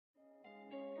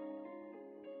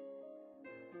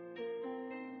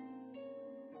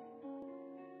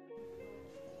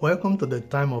Welcome to the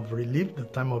time of relief, the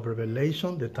time of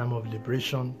revelation, the time of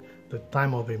liberation, the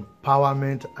time of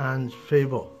empowerment and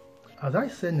favor. As I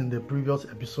said in the previous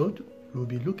episode, we'll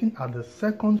be looking at the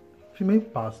second female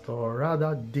pastor, or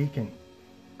rather deacon,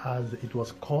 as it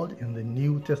was called in the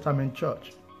New Testament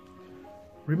church.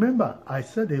 Remember, I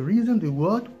said the reason the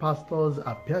word pastors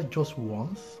appear just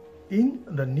once in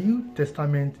the New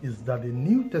Testament is that the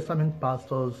New Testament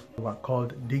pastors were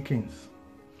called deacons.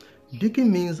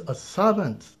 Deacon means a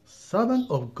servant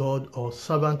of God or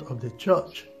servant of the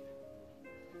church.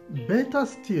 Better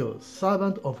still,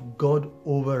 servant of God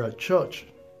over a church.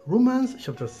 Romans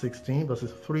chapter 16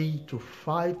 verses 3 to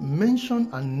 5 mention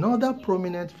another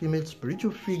prominent female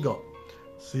spiritual figure,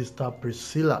 Sister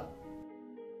Priscilla.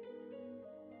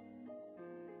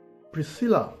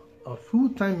 Priscilla, a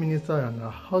full-time minister, and her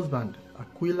husband,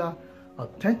 Aquila, a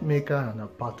tent maker and a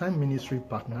part-time ministry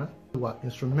partner, were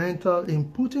instrumental in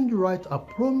putting right a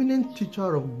prominent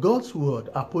teacher of God's word,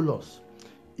 Apollos,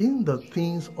 in the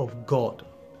things of God.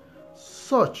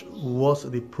 Such was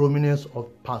the prominence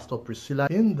of Pastor Priscilla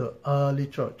in the early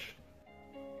church.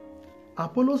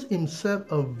 Apollos himself,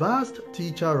 a vast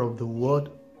teacher of the word,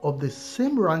 of the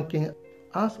same ranking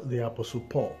as the Apostle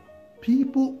Paul.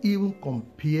 People even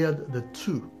compared the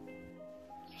two.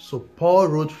 So Paul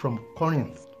wrote from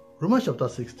Corinth, Romans chapter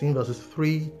 16 verses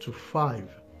 3 to 5.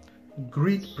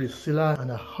 Greet Priscilla and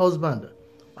her husband,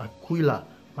 Aquila,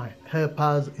 my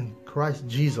helpers in Christ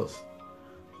Jesus.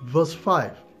 Verse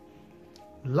 5.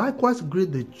 Likewise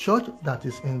greet the church that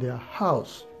is in their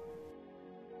house.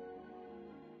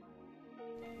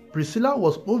 Priscilla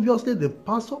was obviously the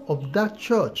pastor of that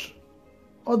church.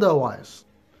 Otherwise,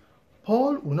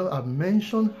 Paul would not have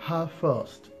mentioned her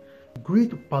first.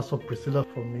 Greet Pastor Priscilla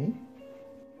for me,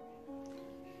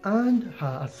 and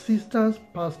her assistant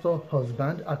pastor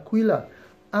husband Aquila,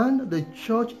 and the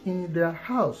church in their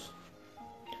house.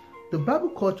 The Bible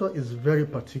culture is very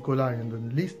particular in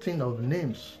the listing of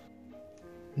names.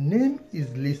 Name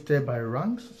is listed by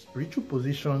ranks, spiritual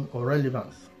position, or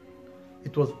relevance.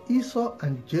 It was Esau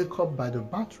and Jacob by the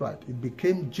birthright. It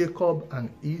became Jacob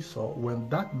and Esau when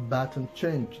that pattern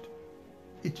changed.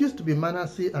 It used to be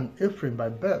Manasseh and Ephraim by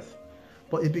birth,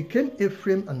 but it became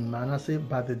Ephraim and Manasseh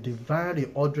by the divine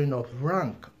reordering of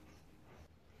rank.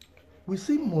 We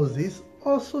see Moses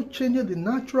also changing the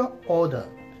natural order,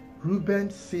 Reuben,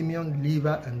 Simeon,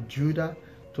 Levi, and Judah,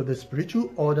 to the spiritual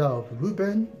order of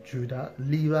Reuben, Judah,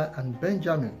 Levi, and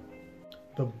Benjamin.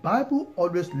 The Bible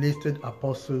always listed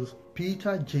apostles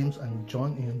Peter, James, and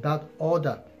John in that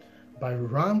order, by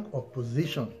rank or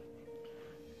position.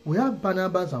 We have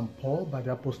Barnabas and Paul by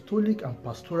the apostolic and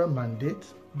pastoral mandate,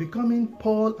 becoming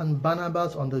Paul and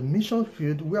Barnabas on the mission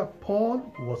field, where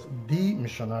Paul was the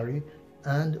missionary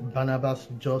and Barnabas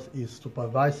just his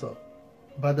supervisor.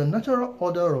 By the natural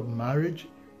order of marriage,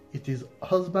 it is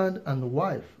husband and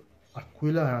wife,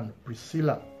 Aquila and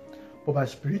Priscilla. But by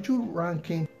spiritual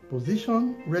ranking,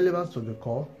 position, relevance to the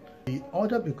call, the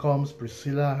order becomes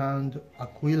Priscilla and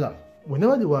Aquila.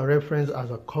 Whenever they were referenced as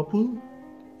a couple,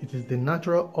 it is the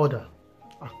natural order,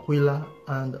 Aquila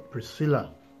and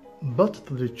Priscilla. But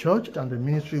to the church and the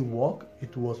ministry work,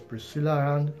 it was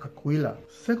Priscilla and Aquila.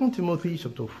 2 Timothy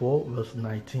chapter 4 verse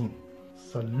 19.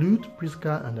 Salute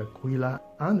Priscilla and Aquila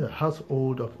and the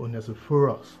household of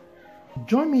Onesiphorus.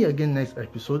 Join me again next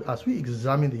episode as we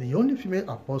examine the only female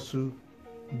apostle,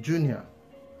 Junior,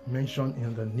 mentioned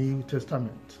in the New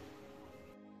Testament.